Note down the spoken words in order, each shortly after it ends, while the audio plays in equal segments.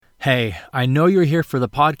Hey, I know you're here for the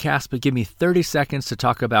podcast, but give me 30 seconds to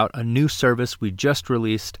talk about a new service we just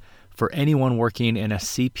released for anyone working in a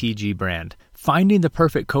CPG brand. Finding the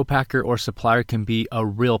perfect co-packer or supplier can be a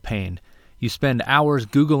real pain. You spend hours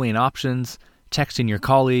Googling options, texting your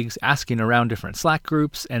colleagues, asking around different Slack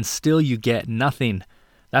groups, and still you get nothing.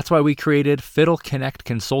 That's why we created Fiddle Connect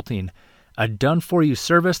Consulting, a done-for-you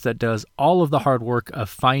service that does all of the hard work of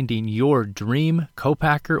finding your dream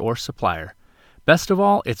co-packer or supplier. Best of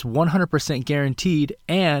all, it's 100% guaranteed,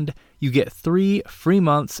 and you get 3 free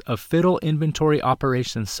months of Fiddle inventory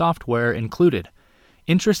operations software included.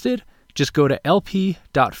 Interested? Just go to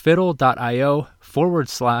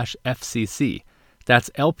lp.fiddle.io/FCC. That's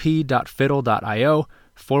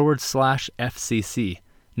lp.fiddle.io/FCC.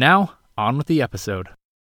 Now, on with the episode.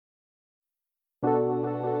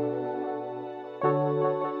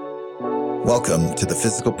 Welcome to the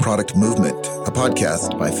Physical Product Movement, a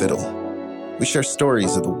podcast by Fiddle. We share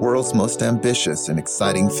stories of the world's most ambitious and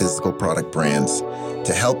exciting physical product brands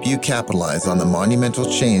to help you capitalize on the monumental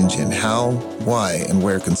change in how, why, and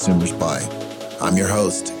where consumers buy. I'm your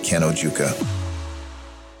host, Ken Ojuka.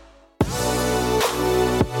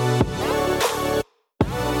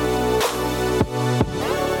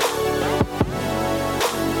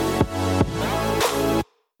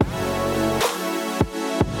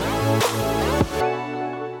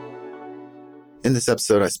 In this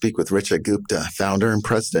episode, I speak with Richa Gupta, founder and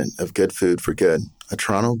president of Good Food for Good, a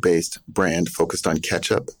Toronto-based brand focused on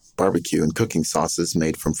ketchup, barbecue, and cooking sauces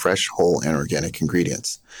made from fresh, whole, and organic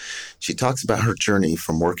ingredients. She talks about her journey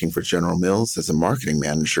from working for General Mills as a marketing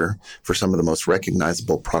manager for some of the most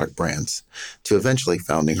recognizable product brands to eventually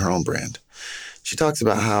founding her own brand. She talks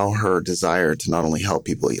about how her desire to not only help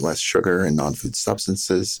people eat less sugar and non-food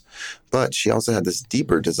substances, but she also had this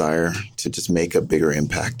deeper desire to just make a bigger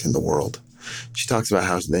impact in the world. She talks about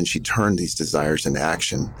how then she turned these desires into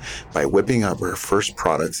action by whipping up her first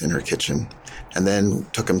products in her kitchen and then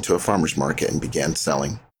took them to a farmer's market and began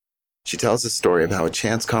selling. She tells the story of how a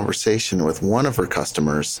chance conversation with one of her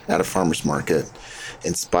customers at a farmer's market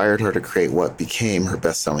inspired her to create what became her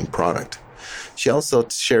best-selling product. She also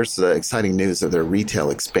shares the exciting news of their retail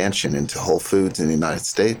expansion into Whole Foods in the United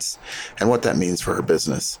States and what that means for her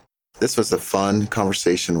business. This was a fun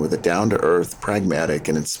conversation with a down-to-earth, pragmatic,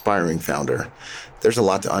 and inspiring founder. There's a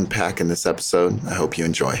lot to unpack in this episode. I hope you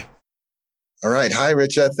enjoy. All right. Hi,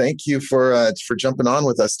 Richa. Thank you for jumping on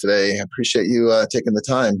with us today. I appreciate you taking the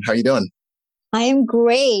time. How are you doing? I am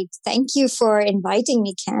great. Thank you for inviting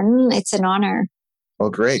me, Ken. It's an honor. Well,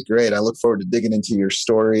 great. I look forward to digging into your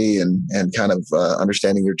story and kind of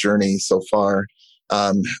understanding your journey so far.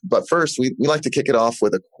 But first, we like to kick it off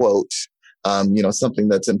with a quote. Something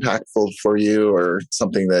that's impactful for you or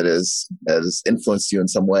something that has influenced you in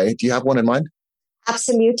some way. Do you have one in mind?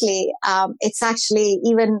 Absolutely. It's actually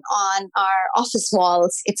even on our office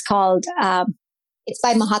walls. It's called, it's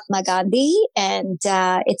by Mahatma Gandhi, and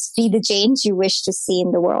it's "Be the change you wish to see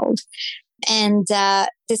in the world." And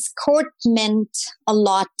this quote meant a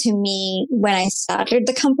lot to me when I started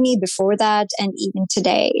the company, before that, and even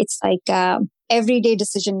today. It's like everyday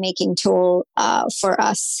decision-making tool for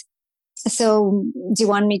us. So do you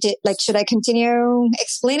want me to, should I continue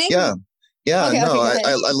explaining? Yeah. Okay,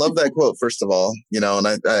 I love that quote, first of all, and I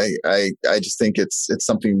just think it's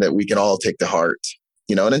something that we can all take to heart,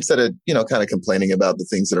 and instead of, kind of complaining about the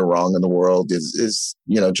things that are wrong in the world is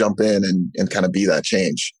jump in and kind of be that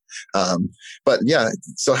change. But yeah,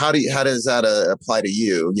 so how does that apply to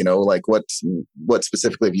you? What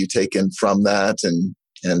specifically have you taken from that and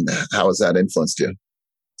how has that influenced you?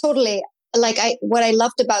 Totally. What I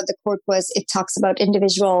loved about the quote was it talks about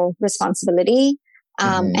individual responsibility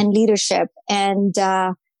and leadership, and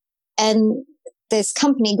this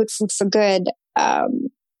company, Good Food for Good,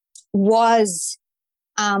 was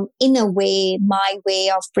in a way my way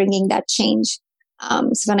of bringing that change.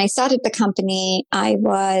 So when I started the company, I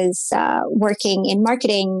was working in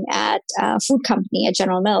marketing at a food company at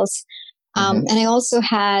General Mills, and I also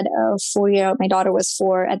had a 4-year-old. My daughter was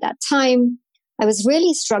 4 at that time. I was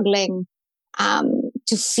really struggling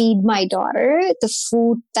to feed my daughter the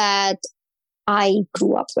food that I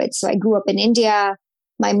grew up with. So I grew up in India.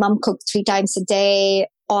 My mom cooked 3 times a day,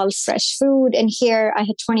 all fresh food. And here I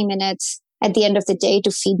had 20 minutes at the end of the day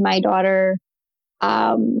to feed my daughter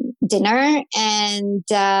dinner and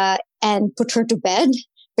put her to bed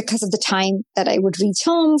because of the time that I would reach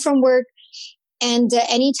home from work. And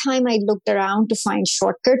anytime I looked around to find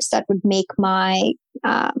shortcuts that would make my,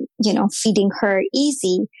 feeding her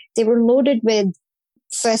easy, they were loaded with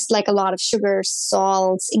first, a lot of sugar,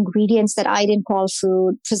 salts, ingredients that I didn't call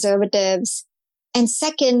food, preservatives. And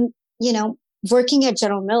second, working at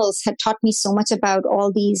General Mills had taught me so much about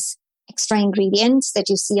all these extra ingredients that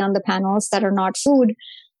you see on the panels that are not food,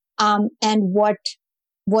 and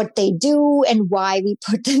what they do and why we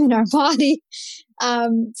put them in our body.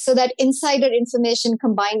 So that insider information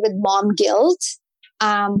combined with mom guilt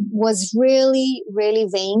was really, really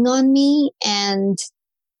weighing on me. And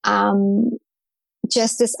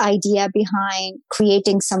just this idea behind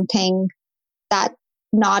creating something that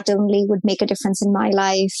not only would make a difference in my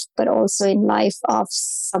life, but also in life of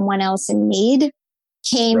someone else in need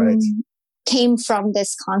came from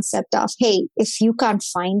this concept of, hey, if you can't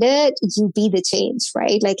find it, you be the change,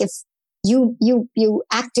 right? Like if you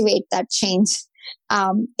activate that change,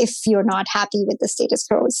 if you're not happy with the status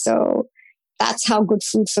quo. So that's how Good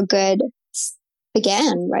Food for Good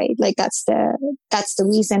began, right? Like that's the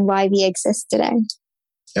reason why we exist today.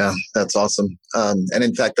 Yeah, that's awesome. And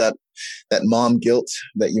in fact, that mom guilt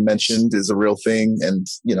that you mentioned is a real thing. And,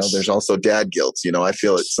 there's also dad guilt. I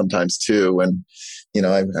feel it sometimes too. And,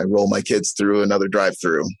 I roll my kids through another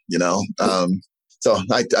drive-through, so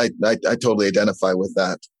I totally identify with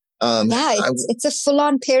that. It's a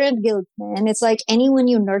full-on parent guilt, man. It's like anyone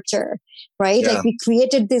you nurture, right? Yeah. Like we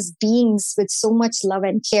created these beings with so much love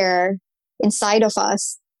and care inside of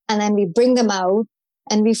us. And then we bring them out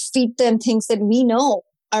and we feed them things that we know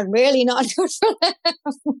are really not good for them.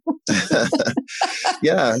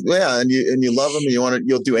 Yeah. And you love them and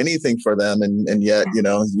you'll do anything for them. And yet,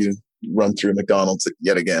 you run through McDonald's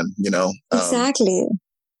yet again, Exactly.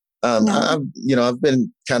 I've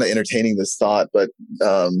been kind of entertaining this thought, but,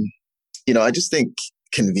 I just think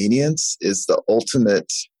convenience is the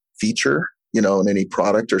ultimate feature, in any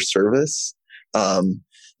product or service. And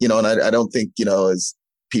I don't think, as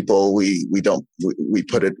people, we don't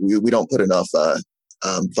put enough,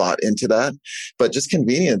 thought into that, but just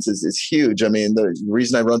convenience is huge. I mean, the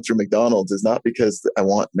reason I run through McDonald's is not because I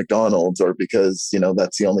want McDonald's or because,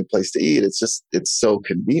 that's the only place to eat. It's just, it's so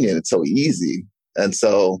convenient. It's so easy. And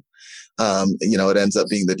so, it ends up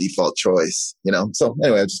being the default choice, So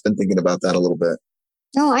anyway, I've just been thinking about that a little bit.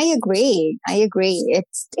 No, I agree.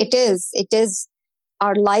 It is.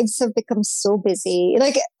 Our lives have become so busy. I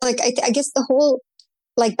guess the whole,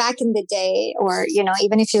 like back in the day, or,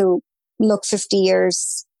 even if you look 50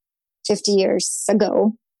 years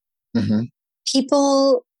ago, mm-hmm.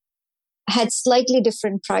 people had slightly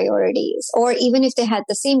different priorities, or even if they had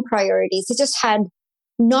the same priorities, they just had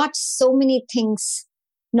not so many things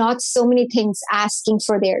asking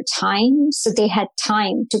for their time. So they had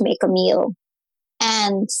time to make a meal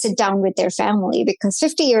and sit down with their family, because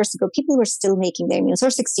 50 years ago, people were still making their meals,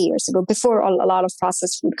 or 60 years ago, before a lot of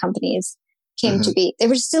processed food companies came mm-hmm. to be. They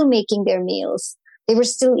were still making their meals. They were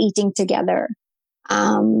still eating together.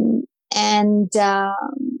 And then,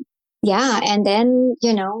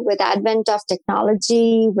 with advent of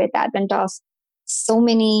technology, with advent of so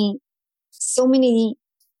many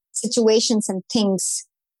situations and things,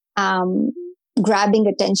 grabbing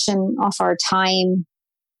attention of our time,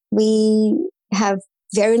 we have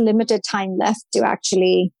very limited time left to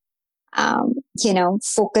actually,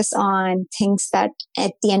 focus on things that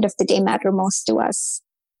at the end of the day matter most to us.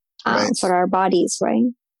 Right. For our bodies, right?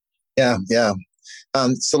 Yeah.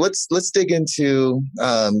 So let's dig into,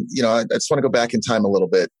 I just want to go back in time a little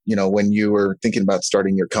bit, when you were thinking about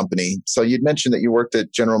starting your company. So you'd mentioned that you worked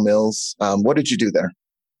at General Mills. What did you do there?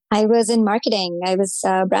 I was in marketing. I was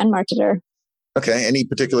a brand marketer. Okay. Any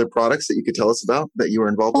particular products that you could tell us about that you were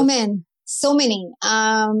involved with? Oh man, so many.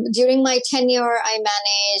 During my tenure, I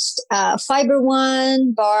managed Fiber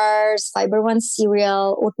One bars, Fiber One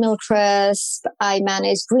cereal, Oatmeal Crisp. I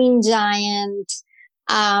managed Green Giant,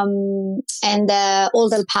 and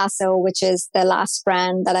Old El Paso, which is the last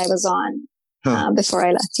brand that I was on before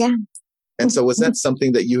I left. Yeah. And so was that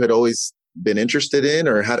something that you had always been interested in,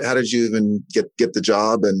 or how did you even get the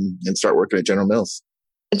job and start working at General Mills?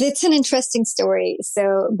 It's an interesting story.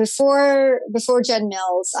 So before Gen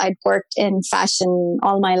Mills, I'd worked in fashion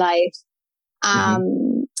all my life.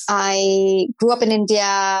 I grew up in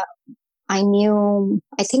India. I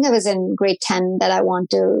think I was in grade 10 that I want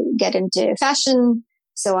to get into fashion.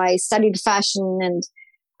 So I studied fashion and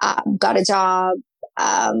got a job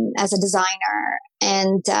as a designer.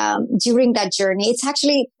 And during that journey,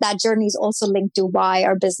 that journey is also linked to why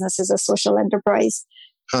our business is a social enterprise.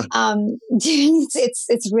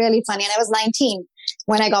 It's really funny. And I was 19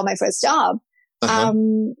 when I got my first job.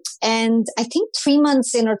 And I think 3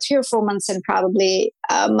 months in, or 3 or 4 months in, probably,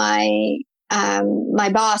 my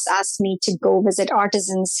boss asked me to go visit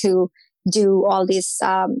artisans who do all this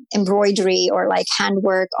embroidery or like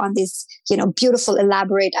handwork on these, beautiful,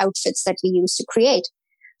 elaborate outfits that we used to create.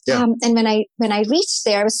 And when I reached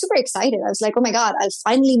there, I was super excited. I was like, oh my God, I'll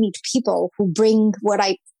finally meet people who bring what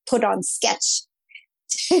I put on sketch,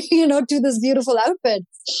 to this beautiful outfit.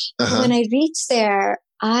 When I reached there,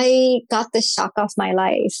 I got the shock of my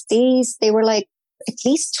life. They were like at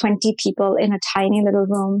least 20 people in a tiny little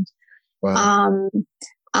room. Wow.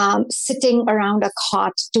 Sitting around a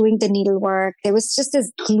cot doing the needlework. There was just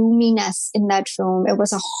this gloominess in that room. It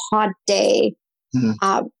was a hot day.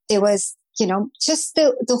 There was, just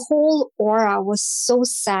the whole aura was so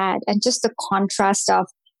sad. And just the contrast of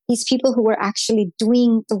these people who were actually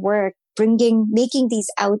doing the work, making these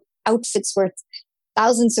outfits worth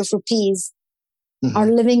thousands of rupees are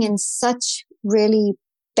living in such really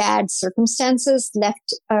bad circumstances,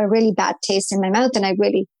 left a really bad taste in my mouth. And I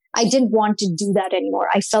didn't want to do that anymore.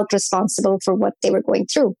 I felt responsible for what they were going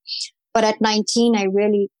through. But at 19, I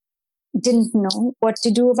really didn't know what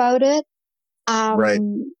to do about it,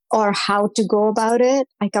 or how to go about it.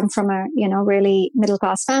 I come from a, really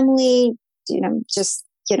middle-class family,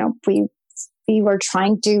 we were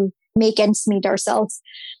trying to make ends meet ourselves.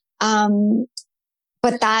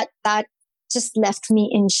 But that just left me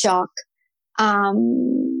in shock.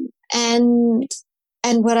 And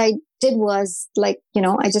what I did was I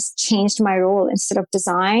just changed my role. Instead of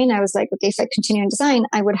design, I was like, okay, if I continue in design,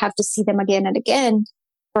 I would have to see them again and again.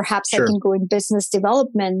 Perhaps I can go in business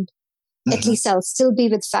development. At least I'll still be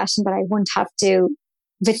with fashion, but I wouldn't have to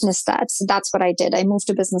witness that. So that's what I did. I moved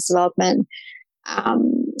to business development,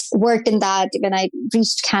 worked in that. When I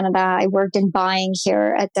reached Canada, I worked in buying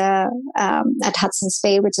here at Hudson's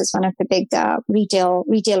Bay, which is one of the big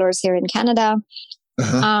retailers here in Canada.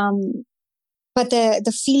 But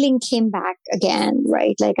the feeling came back again,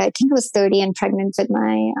 right? Like I think I was 30 and pregnant with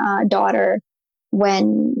my daughter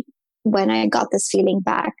when I got this feeling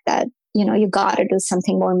back that, you got to do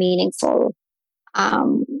something more meaningful.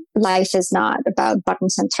 Life is not about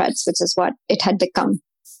buttons and threads, which is what it had become.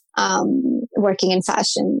 Working in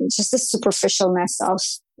fashion, just the superficialness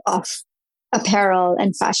of apparel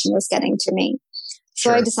and fashion was getting to me.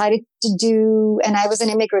 So I decided and I was an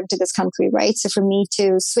immigrant to this country, right? So for me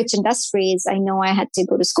to switch industries, I know I had to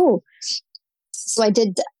go to school. So I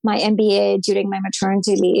did my MBA during my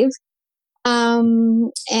maternity leave,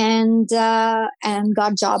 and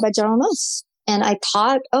got a job at General Mills. And I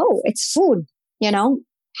thought, oh, it's food,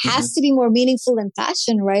 has to be more meaningful than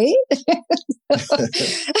fashion, right?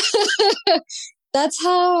 That's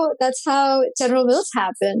how General Mills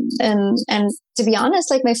happened. And to be honest,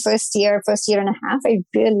 like my first year and a half, I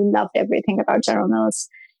really loved everything about General Mills.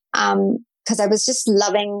 Cause I was just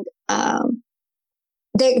loving,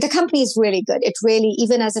 the company is really good. It really,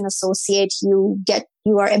 even as an associate, you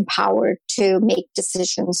are empowered to make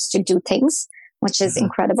decisions, to do things, which is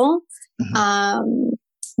incredible.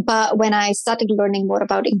 But when I started learning more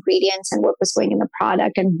about ingredients and what was going in the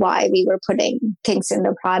product and why we were putting things in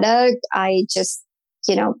the product, I just,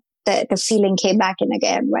 the feeling came back in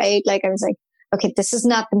again, right? Like I was like, okay, this is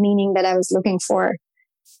not the meaning that I was looking for.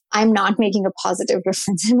 I'm not making a positive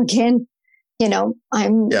difference. And again,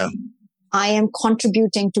 I am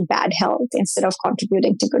contributing to bad health instead of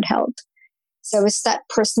contributing to good health. So it's that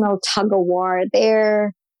personal tug of war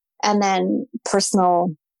there, and then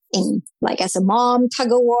personal in as a mom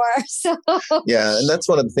tug of war. So yeah, and that's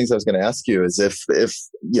one of the things I was going to ask you is if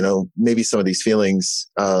maybe some of these feelings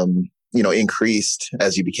increased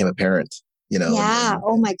as you became a parent. Yeah.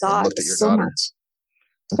 Oh my God, so daughter. Much.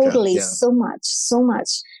 Totally, so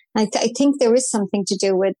much. I think there is something to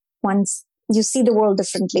do with once you see the world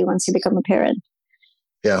differently once you become a parent.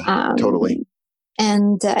 Yeah, totally.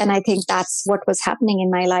 And I think that's what was happening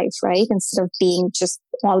in my life, right? Instead of being just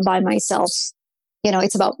all by myself,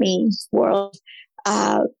 it's about me world,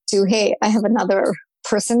 to, hey, I have another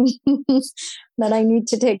person that I need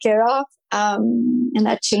to take care of. And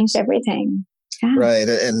that changed everything. Yeah. Right.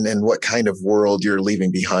 And what kind of world you're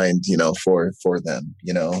leaving behind, for them,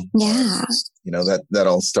 Yeah. That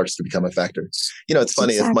all starts to become a factor. It's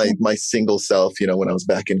funny Exactly. if my single self, when I was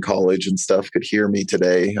back in college and stuff could hear me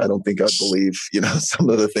today, I don't think I'd believe, some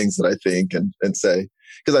of the things that I think and say,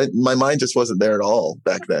 because my mind just wasn't there at all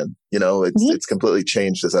back then. It's completely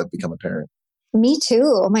changed as I've become a parent. Me too.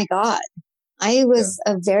 Oh my God. I was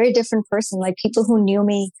a very different person. Like people who knew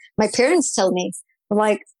me, my parents tell me,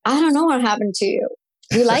 like, I don't know what happened to you.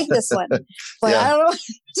 We like this one, but I don't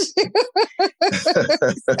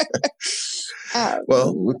know.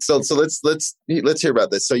 Well, so let's hear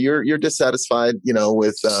about this. So you're dissatisfied,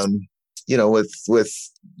 with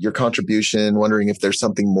your contribution, wondering if there's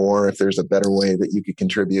something more, if there's a better way that you could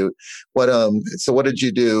contribute. So what did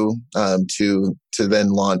you do to then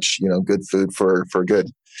launch, Good Food for Good?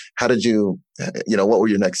 How did you, what were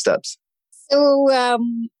your next steps? So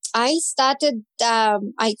I started.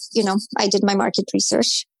 I did my market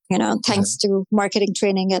research. Thanks to marketing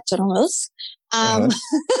training at General Mills. On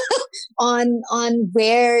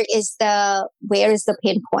where is the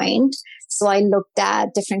pain point. So I looked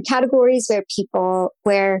at different categories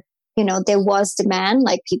where there was demand,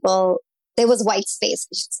 there was white space,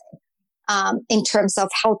 I should say, in terms of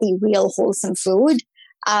healthy, real, wholesome food.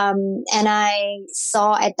 And I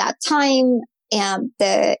saw at that time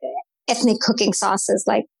the ethnic cooking sauces,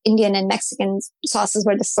 like Indian and Mexican sauces,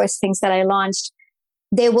 were the first things that I launched.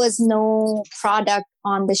 There was no product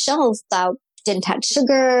on the shelf that didn't have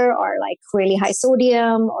sugar or like really high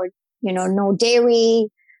sodium or, no dairy.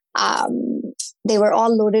 They were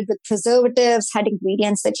all loaded with preservatives, had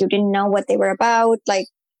ingredients that you didn't know what they were about.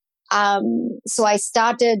 So I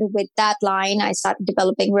started with that line. I started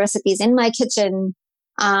developing recipes in my kitchen.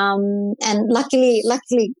 And luckily,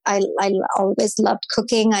 I always loved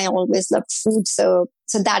cooking. I always loved food. So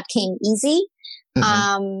that came easy.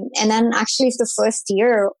 And then actually for the first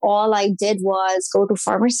year, all I did was go to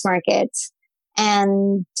farmers markets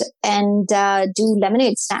and do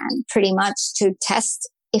lemonade stand pretty much to test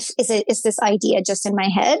is this idea just in my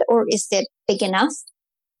head or is it big enough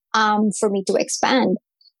for me to expand?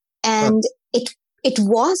 And it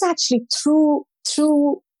was actually through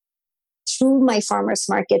my farmers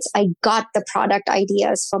markets, I got the product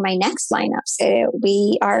ideas for my next lineup. So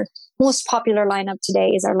our most popular lineup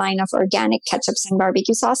today is our line of organic ketchups and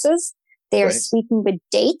barbecue sauces. They are sweetened with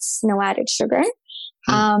dates, no added sugar.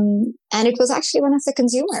 And it was actually one of the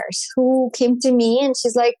consumers who came to me and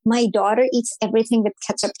she's like, my daughter eats everything with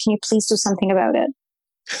ketchup. Can you please do something about it?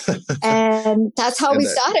 And that's how we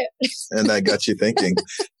started. And that got you thinking.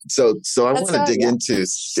 So I want to dig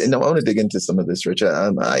into some of this,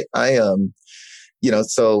 Richa.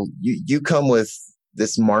 So you come with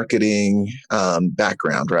this marketing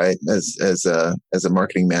background, right? As a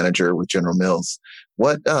marketing manager with General Mills.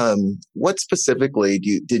 What specifically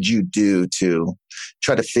did you do to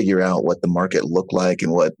try to figure out what the market looked like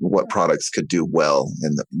and what products could do well?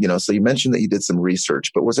 And so you mentioned that you did some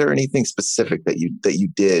research, but was there anything specific that you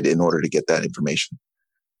did in order to get that information?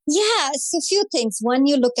 Yeah, so a few things. One,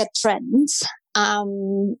 you look at trends.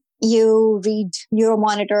 You read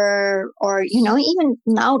Euromonitor, or even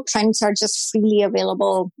now trends are just freely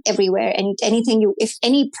available everywhere. And if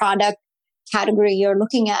any product category you're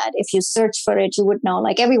looking at, if you search for it, you would know.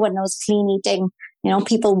 Like everyone knows clean eating.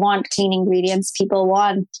 People want clean ingredients. People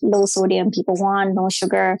want low sodium. People want no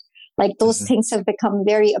sugar. Like those things have become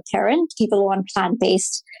very apparent. People want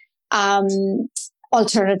plant-based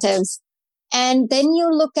alternatives. And then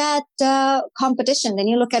you look at competition. Then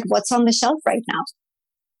you look at what's on the shelf right now.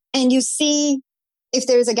 And you see if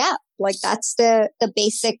there is a gap. Like that's the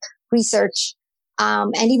basic research.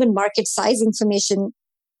 And even market size information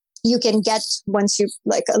you can get once you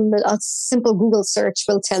a simple Google search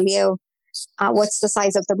will tell you what's the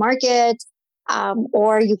size of the market.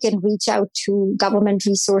 Or you can reach out to government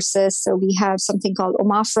resources. So we have something called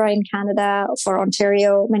OMAFRA in Canada for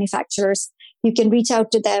Ontario manufacturers. You can reach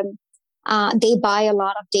out to them. They buy a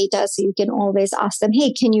lot of data, so you can always ask them,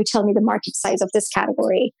 hey, can you tell me the market size of this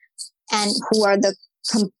category? And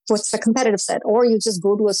what's the competitive set? Or you just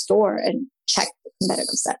go to a store and check the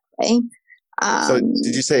competitive set, right? So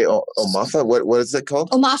did you say OMAFRA? What is it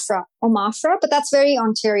called? OMAFRA, but that's very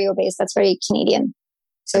Ontario based. That's very Canadian.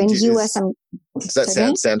 So in US, does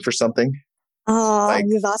that stand for something?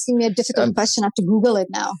 You're asking me a difficult question. I have to Google it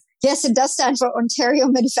now. Yes, it does stand for Ontario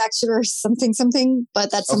Manufacturers something,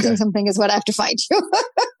 but that something is what I have to find you.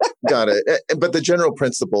 Got it. But the general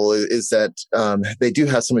principle is that they do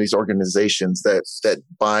have some of these organizations that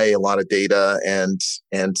buy a lot of data and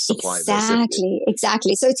supply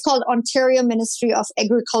Exactly. So it's called Ontario Ministry of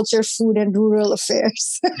Agriculture, Food and Rural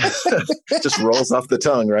Affairs. Just rolls off the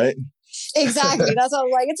tongue, right? Exactly. That's all.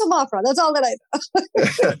 Like it's a MAFRA. That's all that I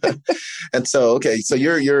know. And so, so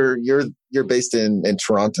you're based in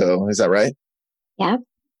Toronto, is that right? Yeah,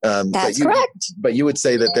 that's correct. But you would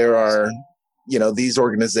say that there are, these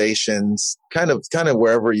organizations kind of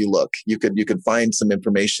wherever you look, you could find some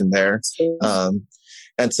information there.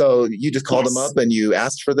 And so you just called them up and you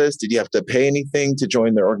asked for this. Did you have to pay anything to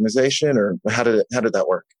join their organization, or how did that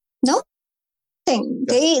work? No.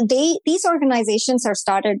 These organizations are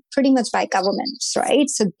started pretty much by governments, right?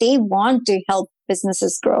 So they want to help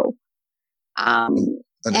businesses grow. And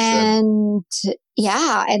then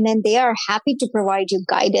they are happy to provide you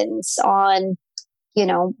guidance on,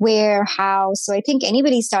 where, how. So I think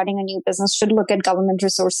anybody starting a new business should look at government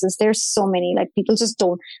resources. There's so many, people just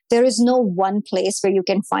don't. There is no one place where you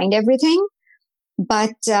can find everything.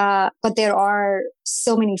 But there are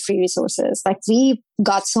so many free resources. Like we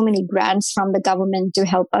got so many grants from the government to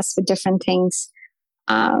help us with different things.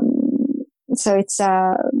 So it's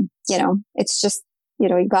it's just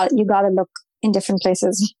you got to look in different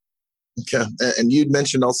places. Okay, and you'd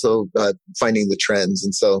mentioned also finding the trends,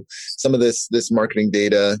 and so some of this marketing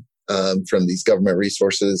data from these government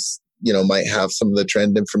resources, might have some of the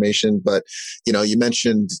trend information, but you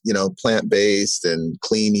mentioned plant-based and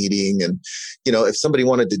clean eating, and if somebody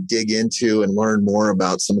wanted to dig into and learn more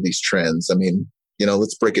about some of these trends, I mean,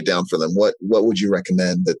 let's break it down for them. What would you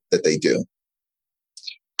recommend that they do?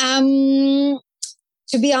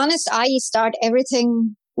 To be honest, I start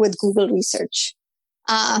everything with Google research.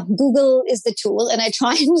 Google is the tool, and I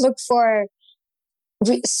try and look for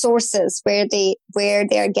sources where they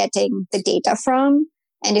are getting the data from,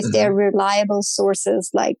 and if they're reliable sources,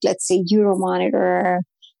 like let's say Euromonitor,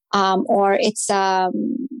 or it's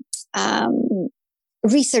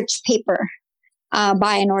research paper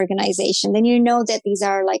by an organization, then that these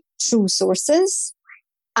are like true sources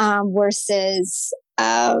versus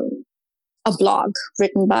a blog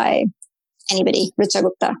written by anybody, Richa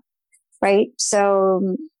Gupta. Right.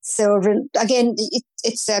 So again,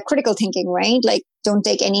 it's critical thinking, right? Like, don't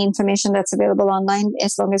take any information that's available online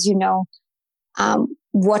as long as you know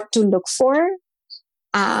what to look for.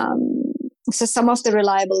 So some of the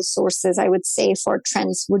reliable sources I would say for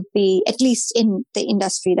trends would be, at least in the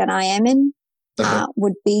industry that I am in,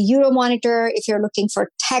 would be Euromonitor. If you're looking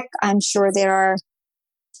for tech, I'm sure there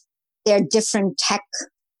are different tech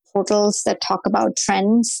portals that talk about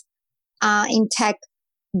trends in tech.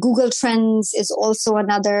 Google Trends is also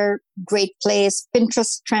another great place.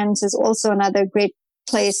 Pinterest Trends is also another great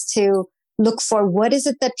place to look for what is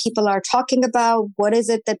it that people are talking about, what is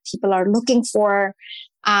it that people are looking for,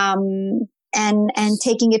 and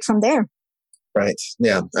taking it from there. Right.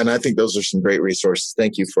 Yeah. And I think those are some great resources.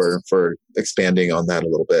 Thank you for expanding on that a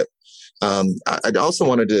little bit. I also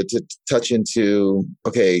wanted to touch into,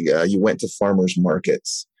 you went to farmers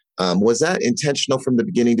markets. Was that intentional from the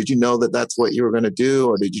beginning? Did you know that that's what you were going to do,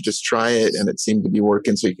 or did you just try it and it seemed to be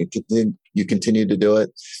working, so you continued to do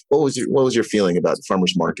it? What was your feeling about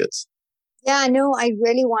farmers markets? Yeah, no, I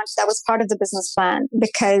really wanted. That was part of the business plan,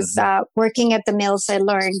 because working at the mills, I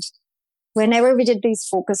learned whenever we did these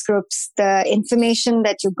focus groups, the information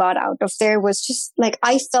that you got out of there was just like,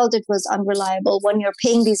 I felt it was unreliable when you're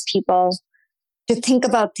paying these people to think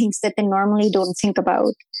about things that they normally don't think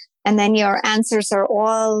about. And then your answers are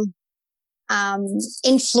all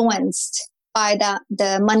influenced by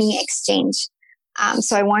the money exchange.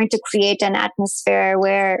 So I wanted to create an atmosphere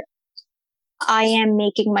where I am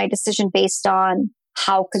making my decision based on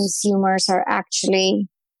how consumers are actually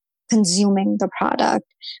consuming the product,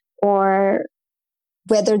 or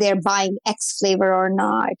whether they're buying X flavor or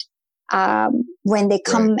not. When they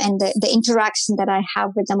come, and the interaction that I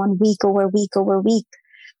have with them on week over week over week,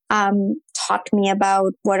 taught me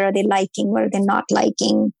about what are they liking, what are they not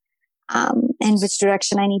liking, and which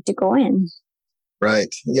direction I need to go in.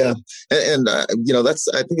 Right. Yeah. And I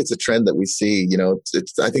think it's a trend that we see.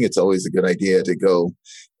 I think it's always a good idea to go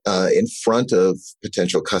in front of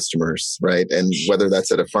potential customers, right? And whether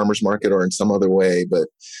that's at a farmer's market or in some other way, but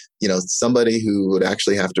somebody who would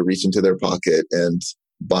actually have to reach into their pocket and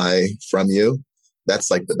buy from you,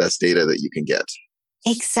 that's like the best data that you can get.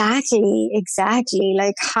 Exactly.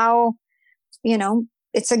 Like how,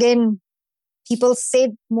 it's again, people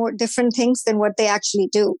say more different things than what they actually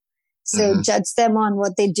do. So judge them on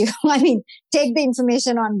what they do. I mean, take the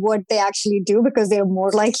information on what they actually do, because they're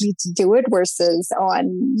more likely to do it versus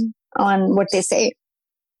on what they say.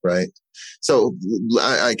 Right. So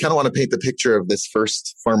I kind of want to paint the picture of this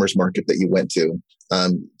first farmer's market that you went to.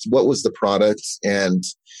 What was the product? And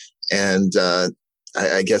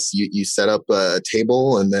I guess you set up a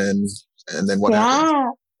table, and then what happened? Yeah,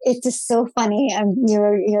 it is so funny.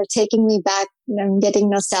 You're taking me back, and I'm getting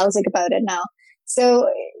nostalgic about it now. So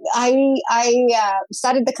I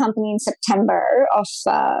started the company in September of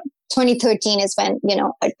 2013 is when,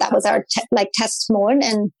 that was our test mode.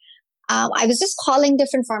 And I was just calling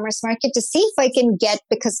different farmers market to see if I can get,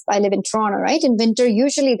 because I live in Toronto, right? In winter,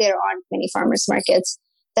 usually there aren't many farmers markets,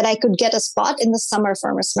 that I could get a spot in the summer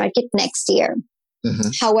farmers market next year.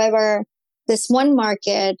 However, this one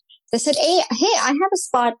market, they said, hey, I have a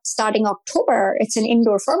spot starting October. It's an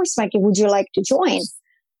indoor farmers market. Would you like to join?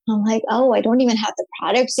 I'm like, oh, I don't even have the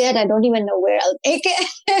products yet. I don't even know where I'll take it.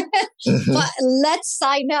 But let's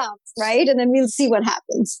sign up, right? And then we'll see what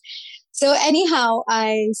happens. So anyhow,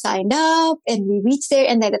 I signed up and we reached there.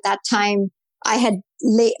 And then at that time, I had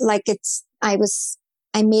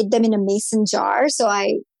I made them in a mason jar. So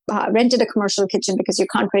I rented a commercial kitchen because you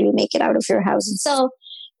can't really make it out of your house. And so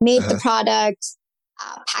made the product,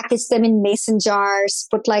 packaged them in mason jars,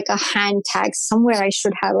 put like a hand tag somewhere. I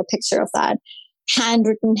should have a picture of that.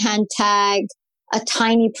 Handwritten hand tag, a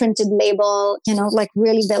tiny printed label, like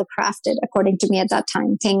really well crafted, according to me at that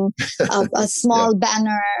time, thing, a small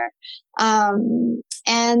banner.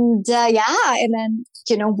 And then,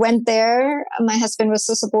 went there. My husband was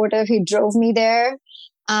so supportive. He drove me there,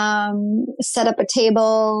 set up a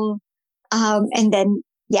table. And then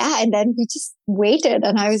we just waited,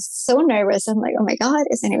 and I was so nervous. I'm like, oh my God,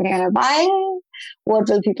 is anybody going to buy it? What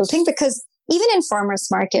will people think? Because even in farmers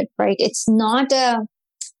market, right, it's not a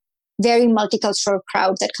very multicultural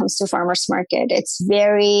crowd that comes to farmers market. It's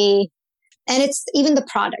even the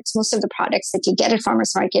products. Most of the products that you get at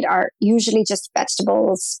farmers market are usually just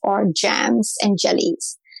vegetables or jams and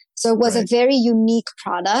jellies. So it was a very unique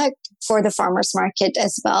product for the farmers market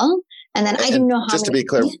as well. And then I didn't know how. Just to be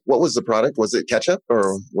clear, what was the product? Was it ketchup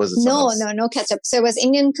or was it No ketchup. So it was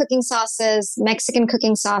Indian cooking sauces, Mexican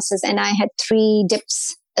cooking sauces, and I had 3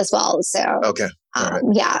 dips as well. So okay,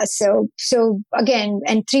 right. So again,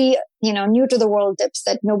 and 3 new to the world dips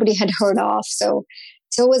that nobody had heard of. So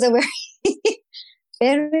it was a very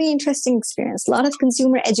very interesting experience. A lot of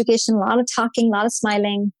consumer education, a lot of talking, a lot of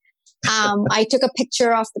smiling. I took a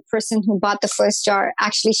picture of the person who bought the first jar.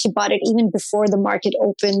 Actually, she bought it even before the market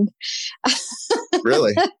opened.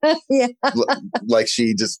 Really? Yeah. Like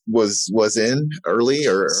she just was in early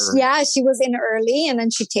or? Yeah, she was in early, and then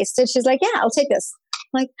she tasted. She's like, yeah, I'll take this.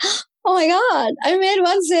 I'm like, oh my God, I made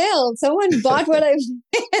one sale. Someone bought what I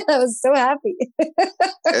made. I was so happy.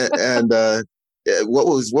 and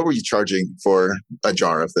what were you charging for a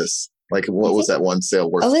jar of this? Like, what was that one sale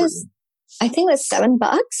worth for you? I think it was $7.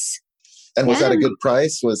 And was that a good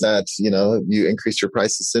price? Was that, you increased your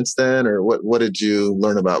prices since then? Or what did you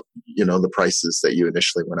learn about, the prices that you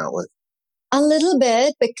initially went out with? A little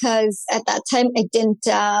bit, because at that time I didn't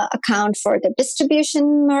account for the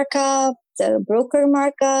distribution markup, the broker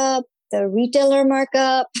markup, the retailer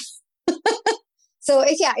markup. So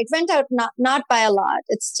it went out not by a lot.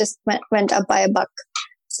 It's just went up by $1.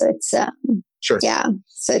 So it's sure. Yeah.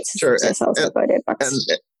 So it's sure. Just also about $8.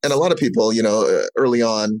 And a lot of people, early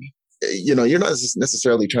on, you're not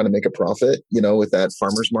necessarily trying to make a profit, with that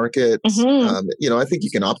farmer's market. Mm-hmm. I think you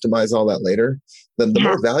can optimize all that later. The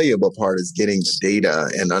more valuable part is getting the data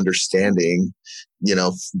and understanding,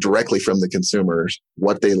 directly from the consumers,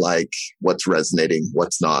 what they like, what's resonating,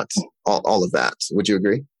 what's not, all of that. Would you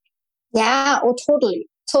agree? Yeah. Oh, totally.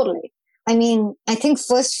 Totally. I mean, I think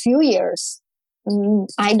first few years,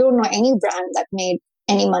 I don't know any brand that made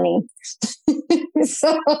any money.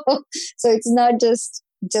 so it's not just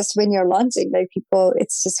when you're launching, like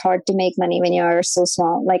it's just hard to make money when you're so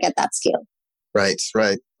small, like at that scale. Right.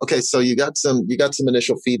 Okay. So you got some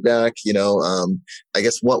initial feedback, I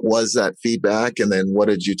guess what was that feedback? And then what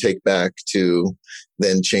did you take back to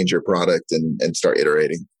then change your product and start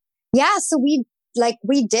iterating? Yeah. So we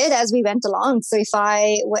did as we went along. So if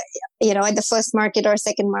at the first market or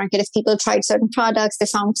second market, if people tried certain products, they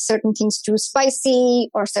found certain things too spicy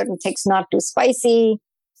or certain things not too spicy,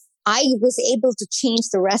 I was able to change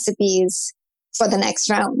the recipes for the next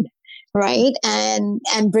round, right? And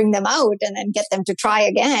bring them out and then get them to try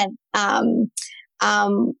again.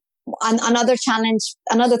 Another challenge,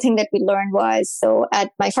 another thing that we learned was, so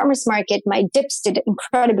at my farmer's market, my dips did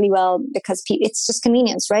incredibly well because it's just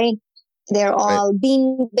convenience, right? They're all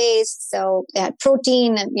bean based, so they had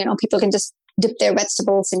protein, and people can just dip their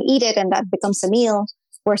vegetables and eat it, and that becomes a meal.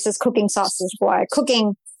 Versus cooking sauces require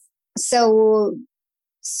cooking. So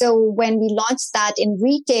when we launched that in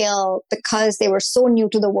retail, because they were so new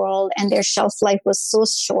to the world and their shelf life was so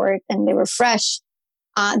short and they were fresh,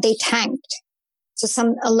 they tanked.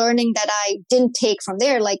 So a learning that I didn't take from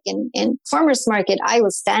there, like in farmers market, I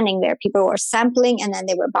was standing there, people were sampling and then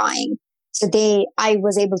they were buying. So I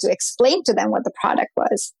was able to explain to them what the product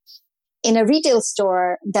was. In a retail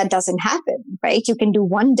store, that doesn't happen, right? You can do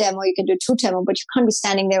one demo, you can do 2 demo, but you can't be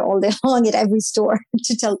standing there all day long at every store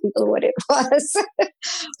to tell people what it was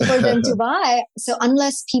for them to buy. So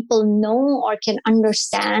unless people know or can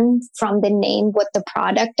understand from the name what the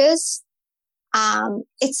product is,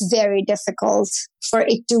 it's very difficult for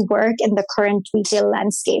it to work in the current retail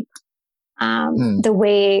landscape. The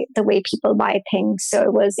way people buy things. So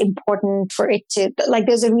it was important for it to,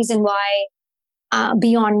 there's a reason why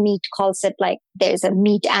Beyond Meat calls it there's a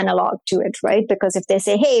meat analog to it, right? Because if they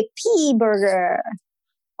say, hey, pea burger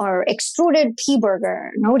or extruded pea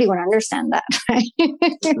burger, nobody would understand that, right?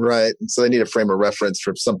 Right. So they need a frame of reference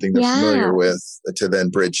for something they're familiar with to then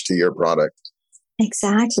bridge to your product.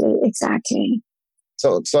 Exactly.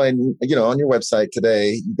 on your website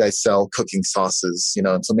today, you guys sell cooking sauces,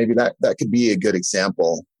 and so maybe that could be a good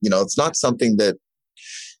example. It's not something that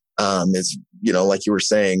is, like you were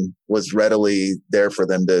saying, was readily there for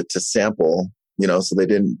them to sample, so they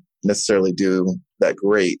didn't necessarily do that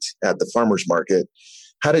great at the farmer's market.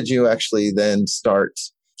 How did you actually then start?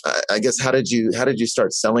 I guess how did you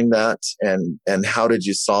start selling that, and how did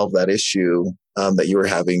you solve that issue that you were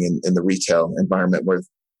having in the retail environment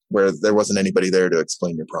where there wasn't anybody there to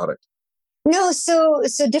explain your product? No, so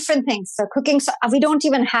different things. So cooking, we don't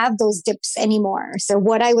even have those dips anymore. So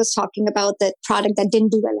what I was talking about, the product that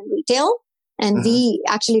didn't do well in retail, and we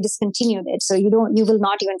actually discontinued it. So you will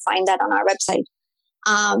not even find that on our website.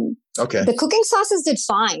 Okay. The cooking sauces did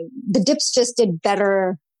fine. The dips just did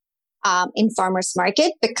better in farmers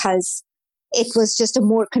market because it was just a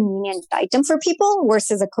more convenient item for people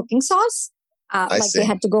versus a cooking sauce. They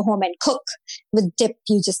had to go home and cook. With dip,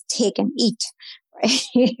 you just take and eat. Right?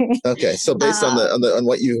 Okay, so based on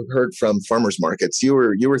what you heard from farmers markets, you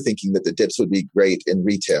were thinking that the dips would be great in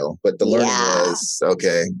retail, but the learning was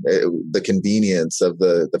the convenience of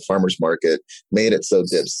the farmers market made it so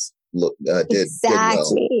dips did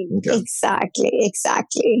well. Okay.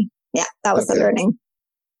 Exactly. Yeah, that was the learning.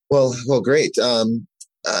 Well, great. I'm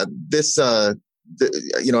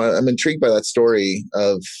intrigued by that story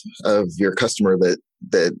of your customer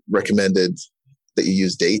that recommended that you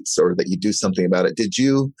use dates or that you do something about it. Did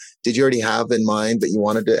you already have in mind that you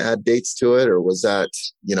wanted to add dates to it, or was that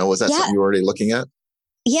something you were already looking at?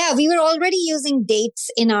 Yeah, we were already using dates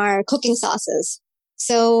in our cooking sauces.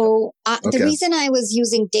 So the reason I was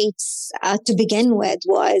using dates to begin with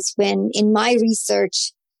was when in my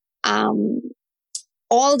research,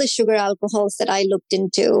 all the sugar alcohols that I looked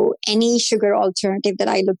into, any sugar alternative that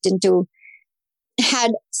I looked into,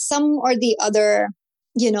 had some or the other,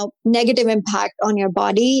 negative impact on your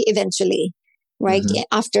body eventually, right? Mm-hmm.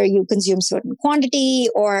 After you consume certain quantity,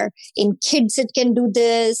 or in kids, it can do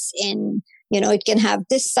this, it can have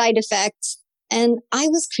this side effect. And I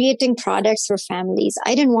was creating products for families.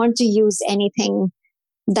 I didn't want to use anything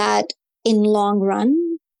that in long run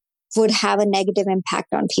would have a negative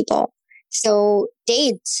impact on people. So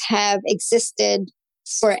dates have existed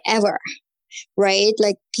forever, right?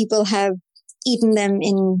 Like people have eaten them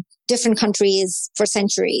in different countries for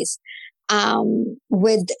centuries,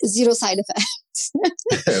 with zero side effects.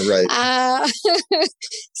 Right.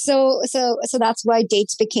 So that's why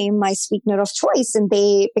dates became my sweetener of choice. And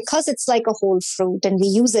because it's like a whole fruit and we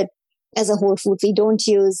use it as a whole fruit, we don't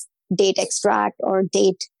use date extract or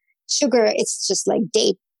date sugar. It's just like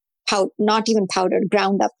date not even powdered,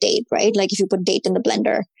 ground up date, right? Like if you put date in the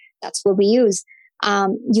blender, that's what we use.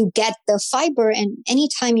 You get the fiber, and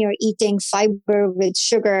anytime you're eating fiber with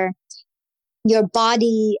sugar, your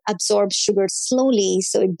body absorbs sugar slowly,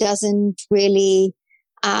 so it doesn't really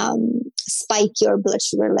spike your blood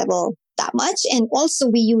sugar level that much. And also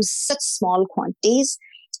we use such small quantities.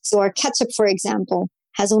 So our ketchup, for example,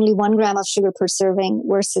 has only 1 gram of sugar per serving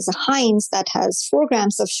versus a Heinz that has 4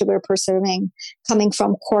 grams of sugar per serving coming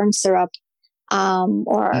from corn syrup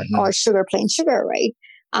or plain sugar, right?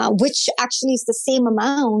 Which actually is the same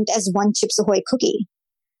amount as 1 Chips Ahoy cookie.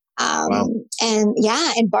 Wow.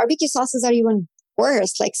 And barbecue sauces are even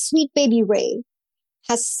worse. Like Sweet Baby Ray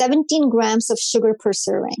has 17 grams of sugar per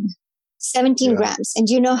serving. 17 grams. And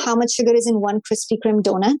do you know how much sugar is in 1 Krispy Kreme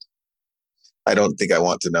donut? I don't think I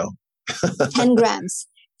want to know. 10 grams.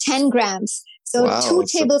 10 grams. So 2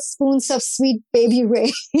 tablespoons of Sweet Baby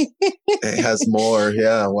Ray. It has more.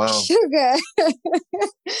 Yeah. Wow. Sugar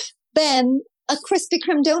than a Krispy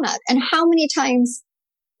Kreme donut. And how many times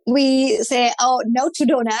we say, oh, no to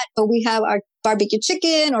donut, but we have our barbecue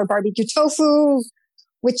chicken or barbecue tofu,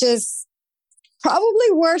 which is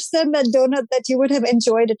probably worse than that donut that you would have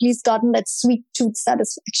enjoyed, at least gotten that sweet tooth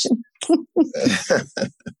satisfaction. Well,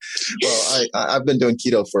 I've been doing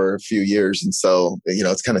keto for a few years, and so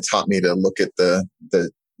it's kind of taught me to look at the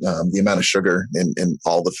amount of sugar in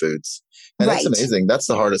all the foods, and It's amazing. That's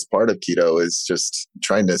the hardest part of keto, is just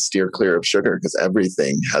trying to steer clear of sugar, because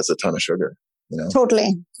everything has a ton of sugar.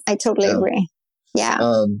 Totally, I totally agree. Yeah,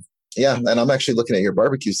 and I'm actually looking at your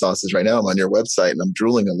barbecue sauces right now. I'm on your website, and I'm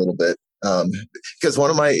drooling a little bit. Because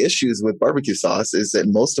one of my issues with barbecue sauce is that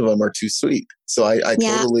most of them are too sweet. So I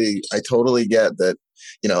totally get that,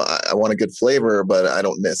 I want a good flavor, but I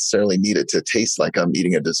don't necessarily need it to taste like I'm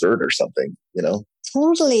eating a dessert or something,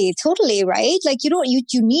 Totally, right? Like you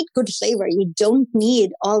need good flavor. You don't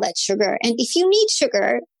need all that sugar. And if you need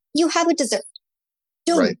sugar, you have a dessert.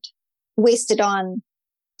 Don't waste it on,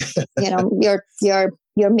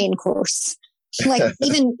 your main course. Like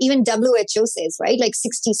even WHO says, right? Like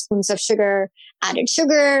 6 teaspoons of sugar, added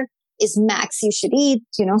sugar is max you should eat,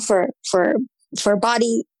 for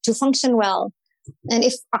body to function well. And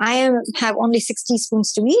if have only 6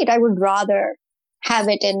 teaspoons to eat, I would rather have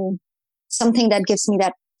it in something that gives me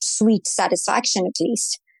that sweet satisfaction at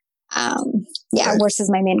least. Right. Versus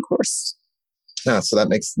my main course. Yeah, so that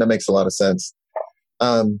makes a lot of sense.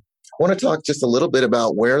 I want to talk just a little bit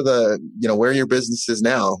about where where your business is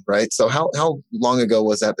now, right? So how long ago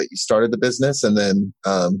was that you started the business, and then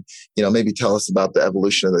maybe tell us about the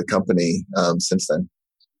evolution of the company since then.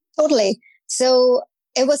 Totally. So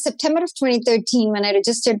it was September of 2013 when I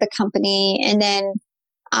registered the company, and then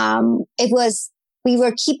we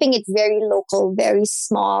were keeping it very local, very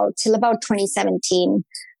small till about 2017.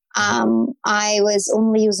 I was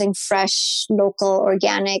only using fresh, local,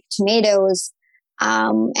 organic tomatoes.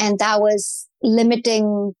 And that was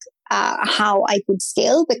limiting how I could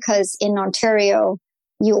scale, because in Ontario,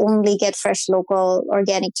 you only get fresh, local,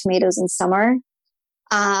 organic tomatoes in summer,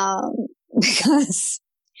 because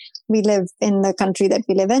we live in the country that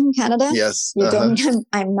we live in, Canada. Yes.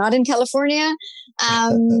 I'm not in California.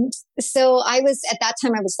 So at that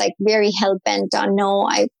time, I was like very hell-bent on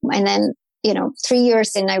and then, 3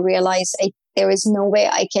 years in, I realized there is no way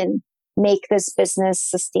I can make this business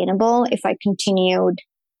sustainable if I continued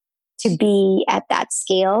to be at that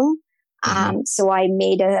scale. So I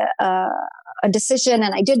made a decision,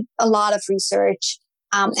 and I did a lot of research,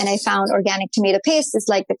 and I found organic tomato paste is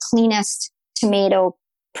like the cleanest tomato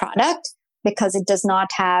product, because it does not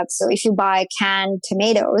have, so if you buy canned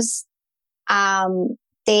tomatoes,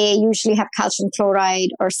 they usually have calcium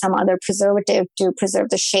chloride or some other preservative to preserve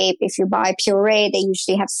the shape. If you buy puree, they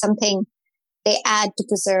usually have something they add to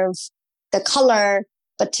preserve the color,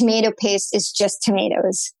 but tomato paste is just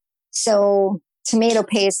tomatoes. So tomato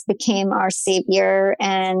paste became our savior,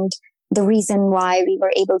 and the reason why we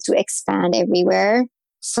were able to expand everywhere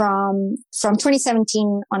from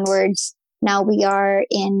 2017 onwards. Now we are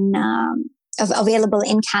available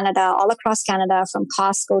in Canada, all across Canada, from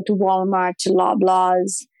Costco to Walmart to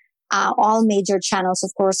Loblaws, all major channels.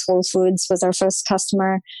 Of course, Whole Foods was our first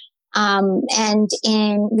customer.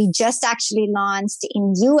 We just actually launched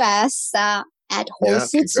in US at Whole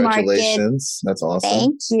Foods Market. Congratulations. That's awesome.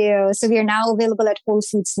 Thank you. So we are now available at Whole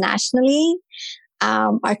Foods nationally,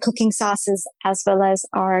 our cooking sauces as well as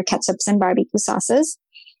our ketchups and barbecue sauces.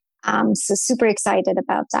 So super excited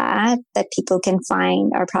about that people can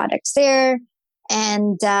find our products there.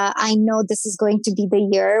 And I know this is going to be the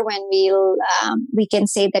year when we can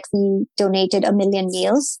say that we donated 1 million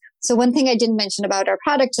meals. So one thing I didn't mention about our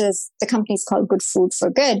product is the company is called Good Food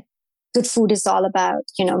for Good. Good food is all about,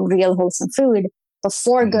 real wholesome food. But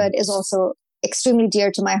for good is also extremely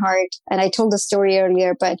dear to my heart. And I told the story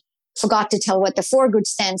earlier, but forgot to tell what the for good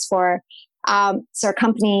stands for. So our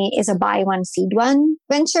company is a buy one, feed one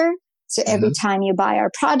venture. So every time you buy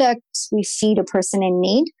our product, we feed a person in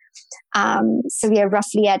need. So we are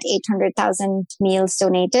roughly at 800,000 meals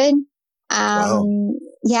donated. Wow.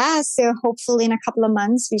 Yeah. So hopefully in a couple of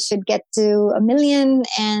months, we should get to 1 million.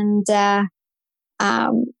 And,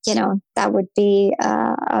 that would be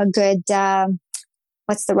a good,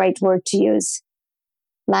 what's the right word to use?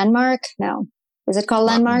 Landmark? No. Is it called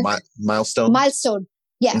landmark? Milestone. Milestone.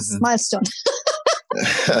 Yes, milestone.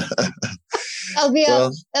 That'll be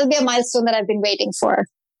a milestone that I've been waiting for.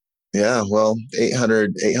 Yeah, well,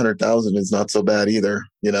 800,000 is not so bad either.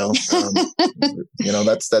 That's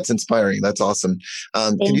inspiring. That's awesome.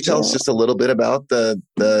 Can you tell us just a little bit about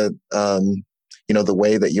the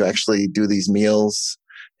way that you actually do these meals,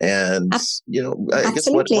 and I guess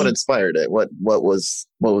what inspired it? What was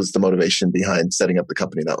the motivation behind setting up the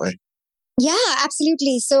company that way? Yeah,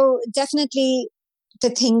 absolutely. So definitely the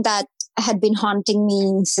thing that had been haunting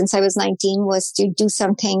me since I was 19 was to do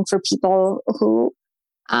something for people who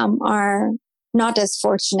are not as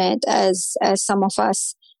fortunate as some of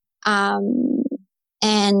us.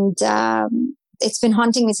 It's been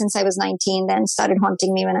haunting me since I was 19, then started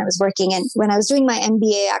haunting me when I was working. And when I was doing my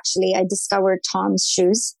MBA, actually, I discovered Tom's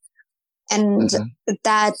shoes. And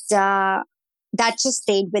that just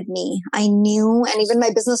stayed with me. I knew, and even my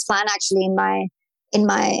business plan, actually, in my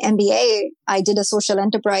MBA, I did a social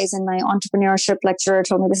enterprise, and my entrepreneurship lecturer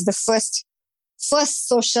told me this is the first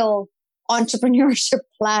social entrepreneurship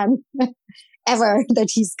plan ever that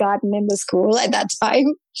he's gotten in the school at that time.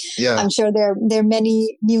 Yeah. I'm sure there are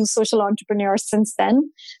many new social entrepreneurs since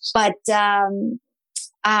then. But that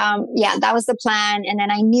was the plan. And then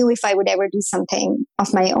I knew if I would ever do something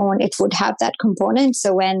of my own, it would have that component.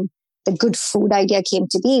 So when the good food idea came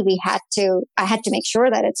to be, I had to make sure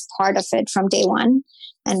that it's part of it from day one.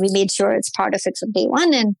 And we made sure it's part of it from day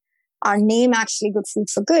one. And our name, actually, Good Food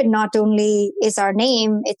for Good, not only is our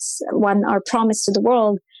name, it's our promise to the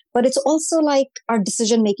world, but it's also like our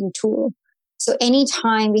decision-making tool. So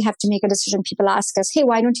anytime we have to make a decision, people ask us, hey,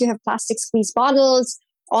 why don't you have plastic squeeze bottles?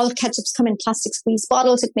 All ketchups come in plastic squeeze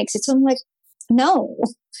bottles. It makes it. So I'm like, no.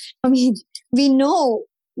 I mean, we know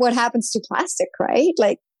what happens to plastic, right?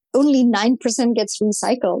 Like only 9% gets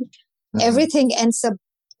recycled. Mm-hmm. Everything ends up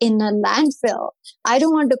in a landfill. I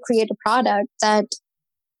don't want to create a product that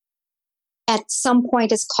at some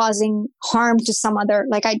point is causing harm to some other,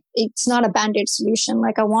 it's not a Band-Aid solution.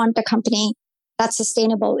 Like I want a company that's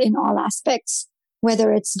sustainable in all aspects,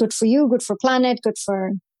 whether it's good for you, good for planet, good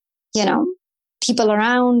for, people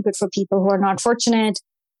around, good for people who are not fortunate.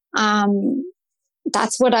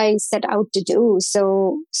 That's what I set out to do.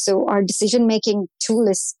 So our decision-making tool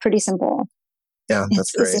is pretty simple. Yeah,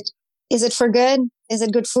 that's great. Is it for good? Is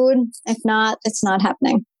it good food? If not, it's not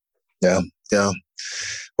happening. Yeah.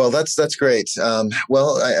 Well, that's great.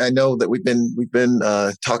 I know that we've been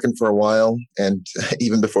talking for a while, and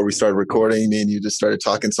even before we started recording, me and you just started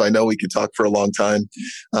talking. So I know we could talk for a long time.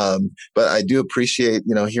 But I do appreciate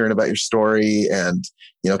hearing about your story, and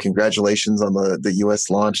congratulations on the U.S.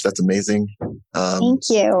 launch. That's amazing. Thank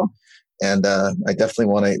you. And I definitely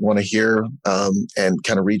want to hear and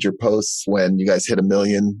kind of read your posts when you guys hit 1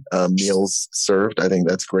 million meals served. I think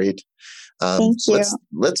that's great. Thank you.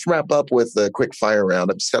 Let's wrap up with a quick fire round.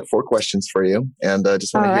 I've just got 4 questions for you, and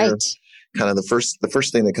just want to hear kind of the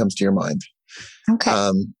first thing that comes to your mind.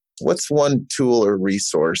 Okay. What's one tool or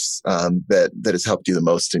resource that has helped you the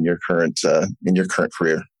most in your current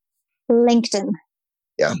career? LinkedIn.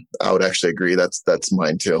 Yeah, I would actually agree. That's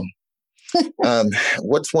mine too.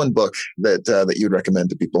 What's one book that you'd recommend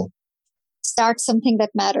to people? Start Something That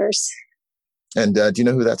Matters. And do you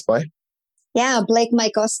know who that's by? Yeah, Blake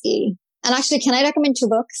Mycoskie. And actually, can I recommend 2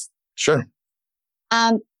 books? Sure.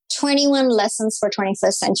 21 Lessons for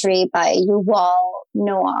 21st Century by Yuval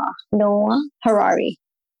Noah Harari.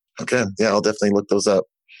 Okay. Yeah, I'll definitely look those up.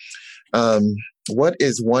 What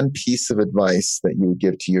is one piece of advice that you would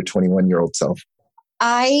give to your 21-year-old self?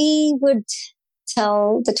 I would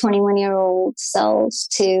tell the 21-year-old self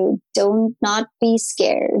to not be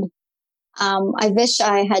scared. I wish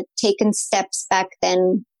I had taken steps back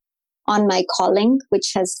then on my calling,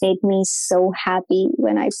 which has made me so happy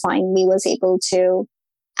when I finally was able to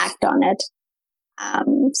act on it.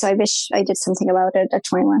 So I wish I did something about it at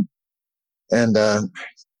 21. And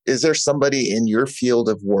is there somebody in your field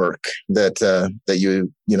of work that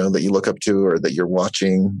you look up to, or that you're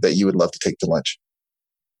watching, that you would love to take to lunch?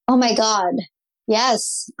 Oh my God.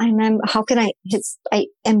 Yes. I remember. How can I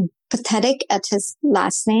am pathetic at his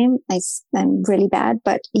last name. I'm really bad,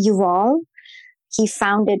 but Yuval, he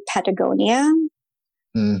founded Patagonia.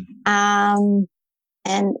 And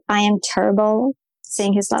I am terrible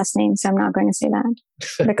saying his last name, so I'm not going to say that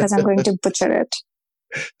because I'm going to butcher it.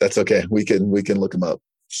 That's okay. We can look him up.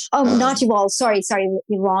 Oh, not Yuval. Sorry.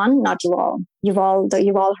 Yuval, not Yuval.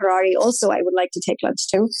 Yuval Harari. Also, I would like to take lunch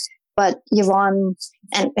too. But Yuval,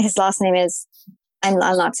 and his last name is,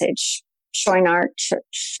 I'll not say it, Chouinard.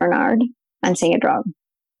 I'm saying it wrong.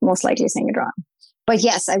 Most likely saying it wrong. But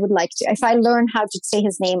yes, I would like to. If I learn how to say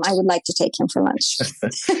his name, I would like to take him for lunch.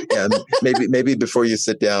 Yeah, maybe before you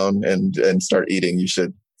sit down and start eating, you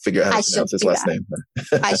should figure out how to pronounce his last name.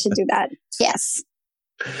 I should do that. Yes.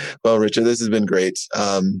 Well, Richa, this has been great.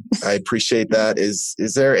 I appreciate that. Is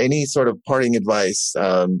there any sort of parting advice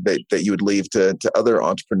that you would leave to other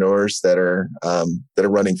entrepreneurs that are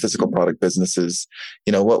running physical product businesses?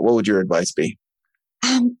 What would your advice be?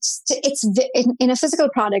 It's in a physical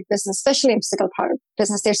product business, especially in physical product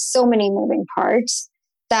business, there's so many moving parts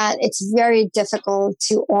that it's very difficult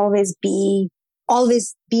to always be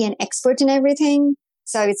an expert in everything.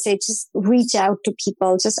 So I would say just reach out to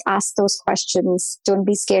people, just ask those questions. Don't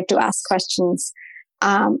be scared to ask questions.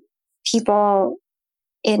 People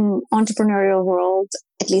in entrepreneurial world,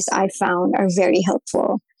 at least I found, are very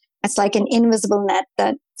helpful. It's like an invisible net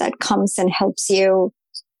that comes and helps you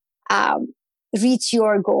reach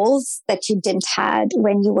your goals that you didn't had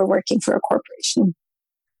when you were working for a corporation.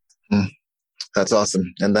 That's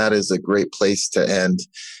awesome. And that is a great place to end.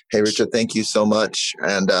 Hey, Richa, thank you so much.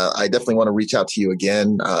 And I definitely want to reach out to you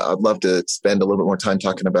again. I'd love to spend a little bit more time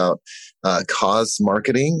talking about cause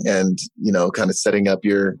marketing and, kind of setting up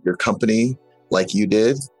your company like you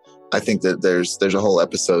did. I think that there's a whole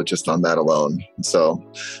episode just on that alone. So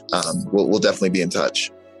we'll definitely be in touch.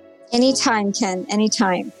 Anytime, Ken.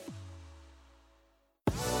 Anytime.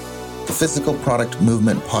 The Physical Product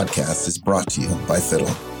Movement Podcast is brought to you by Fiddle.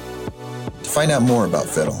 To find out more about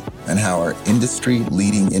Fiddle and how our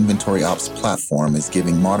industry-leading inventory ops platform is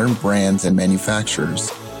giving modern brands and manufacturers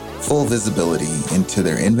full visibility into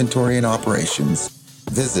their inventory and operations,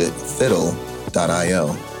 visit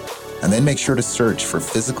fiddle.io. And then make sure to search for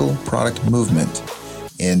Physical Product Movement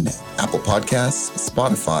in Apple Podcasts,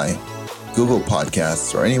 Spotify, Google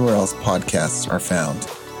Podcasts, or anywhere else podcasts are found.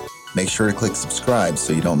 Make sure to click subscribe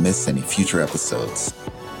so you don't miss any future episodes.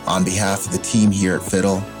 On behalf of the team here at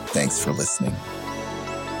Fiddle, thanks for listening.